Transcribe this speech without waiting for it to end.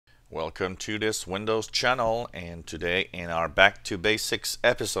Welcome to this Windows channel, and today in our Back to Basics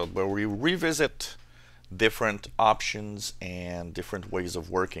episode where we revisit different options and different ways of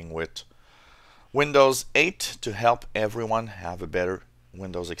working with Windows 8 to help everyone have a better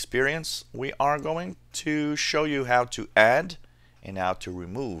Windows experience. We are going to show you how to add and how to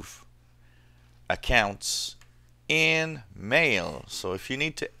remove accounts in Mail. So if you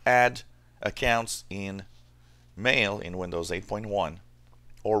need to add accounts in Mail in Windows 8.1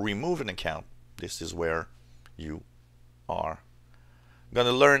 or remove an account, this is where you are going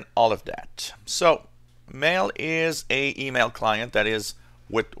to learn all of that. So Mail is a email client that is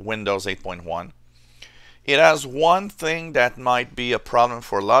with Windows 8.1. It has one thing that might be a problem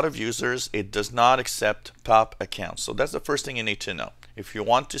for a lot of users. It does not accept POP accounts. So that's the first thing you need to know. If you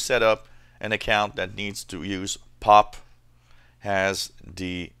want to set up an account that needs to use POP, has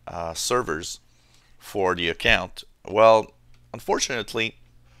the servers for the account, well, unfortunately,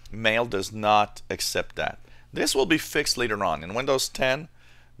 Mail does not accept that. This will be fixed later on. In Windows 10,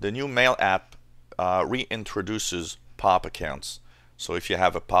 the new Mail app reintroduces POP accounts. So if you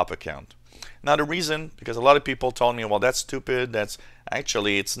have a POP account. Now the reason, because a lot of people told me, well, that's stupid. That's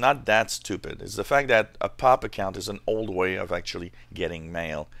actually, it's not that stupid. It's the fact that a POP account is an old way of actually getting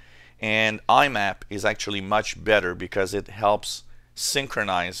mail. And IMAP is actually much better because it helps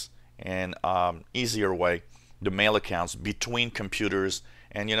synchronize in easier way the mail accounts between computers.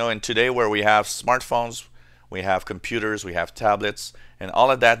 And and today where we have smartphones, we have computers, we have tablets, and all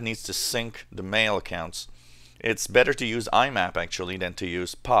of that needs to sync the mail accounts. It's better to use IMAP actually than to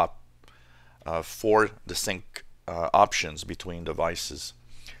use POP for the sync options between devices.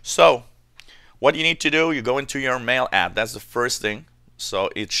 So what you need to do, you go into your Mail app. That's the first thing. So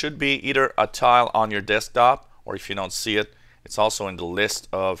it should be either a tile on your desktop, or if you don't see it, it's also in the list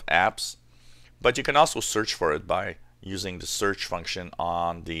of apps. But you can also search for it by using the search function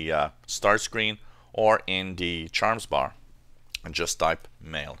on the start screen or in the charms bar, and just type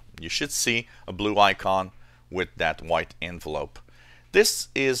Mail. You should see a blue icon with that white envelope. This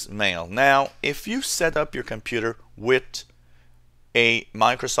is Mail. Now, if you set up your computer with a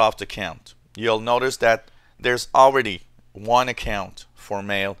Microsoft account, you'll notice that there's already one account for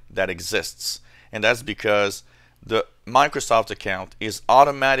Mail that exists, and that's because the Microsoft account is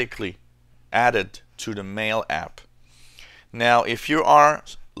automatically added to the Mail app. Now, if you are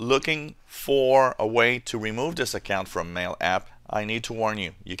looking for a way to remove this account from Mail app, I need to warn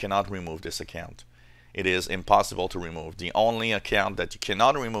you, you cannot remove this account. It is impossible to remove. The only account that you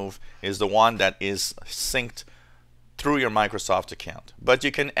cannot remove is the one that is synced through your Microsoft account. But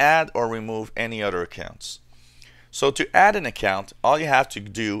you can add or remove any other accounts. So to add an account, all you have to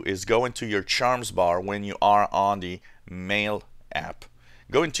do is go into your charms bar when you are on the Mail app.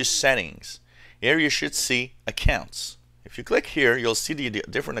 Go into Settings. Here you should see Accounts. If you click here, you'll see the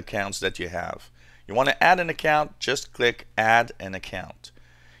different accounts that you have. You want to add an account, just click Add an Account.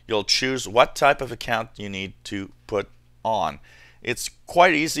 You'll choose what type of account you need to put on. It's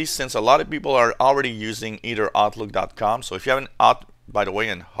quite easy since a lot of people are already using either Outlook.com. So if you have by the way,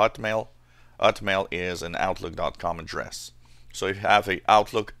 in Hotmail is an Outlook.com address. So if you have a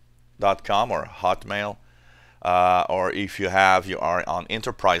Outlook.com or Hotmail, or if you are on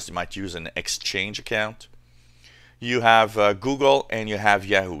Enterprise, you might use an Exchange account. You have Google and you have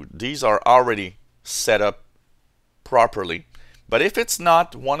Yahoo. These are already set up properly. But if it's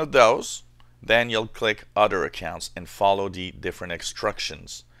not one of those, then you'll click Other Accounts and follow the different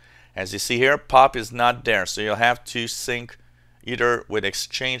instructions. As you see here, POP is not there, so you'll have to sync either with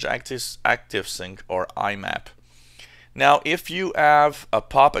Exchange ActiveSync or IMAP. Now, if you have a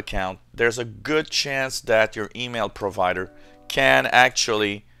POP account, there's a good chance that your email provider can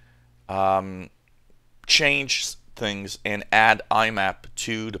actually change things and add IMAP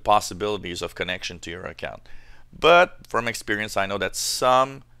to the possibilities of connection to your account. But from experience, I know that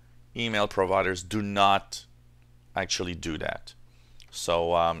some email providers do not actually do that.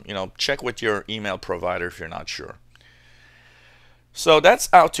 So check with your email provider if you're not sure. So that's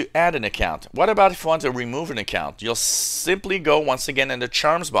how to add an account. What about if you want to remove an account? You'll simply go once again in the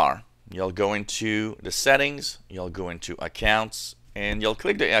charms bar. You'll go into the settings, you'll go into accounts, and you'll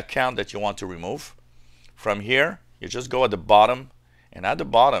click the account that you want to remove. From here, you just go at the bottom, and at the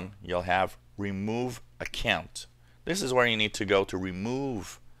bottom you'll have remove account. This is where you need to go to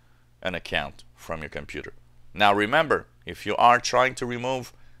remove an account from your computer. Now remember, if you are trying to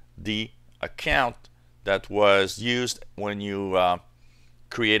remove the account that was used when you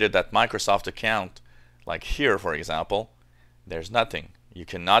created that Microsoft account, like here for example, there's nothing. You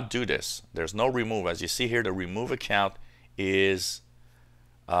cannot do this. There's no remove. As you see here, the remove account is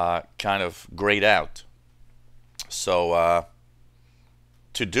kind of grayed out. So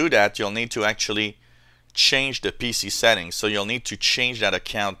to do that, you'll need to actually change the PC settings. So you'll need to change that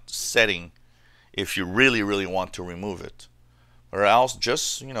account setting if you really want to remove it. Or else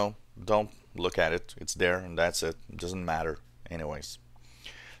just, don't look at it. It's there and that's it. It doesn't matter anyways.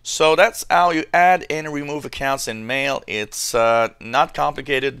 So that's how you add and remove accounts in Mail. It's not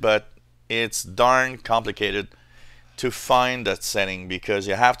complicated, but it's darn complicated to find that setting because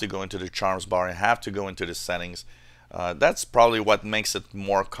you have to go into the charms bar, you have to go into the settings. That's probably what makes it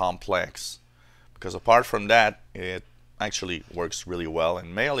more complex, because apart from that, it actually works really well.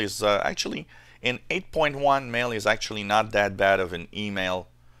 And Mail is actually, in 8.1, Mail is actually not that bad of an email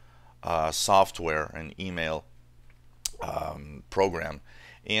software, an email program.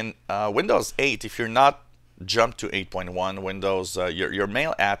 In Windows 8, if you're not jumped to 8.1, Windows, your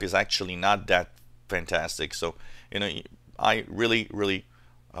Mail app is actually not that fantastic. So, I really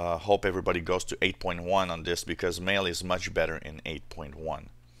hope everybody goes to 8.1 on this, because Mail is much better in 8.1.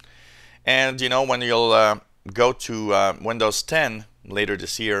 And when you'll go to Windows 10 later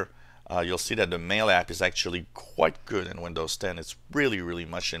this year, you'll see that the Mail app is actually quite good in Windows 10. It's really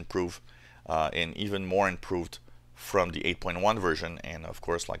much improved, and even more improved from the 8.1 version. And of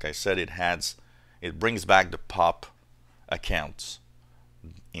course, like I said, it brings back the POP accounts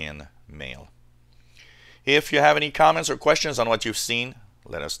in Mail. If you have any comments or questions on what you've seen,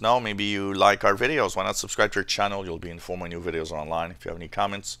 let us know. Maybe you like our videos. Why not subscribe to our channel? You'll be informed when new videos are online. If you have any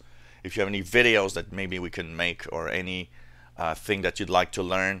comments, if you have any videos that maybe we can make, or any thing that you'd like to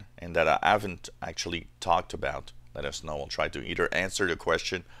learn and that I haven't actually talked about, let us know. We'll try to either answer the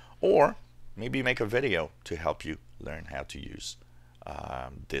question or maybe make a video to help you learn how to use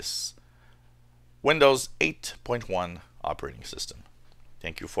this Windows 8.1 operating system.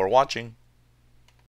 Thank you for watching.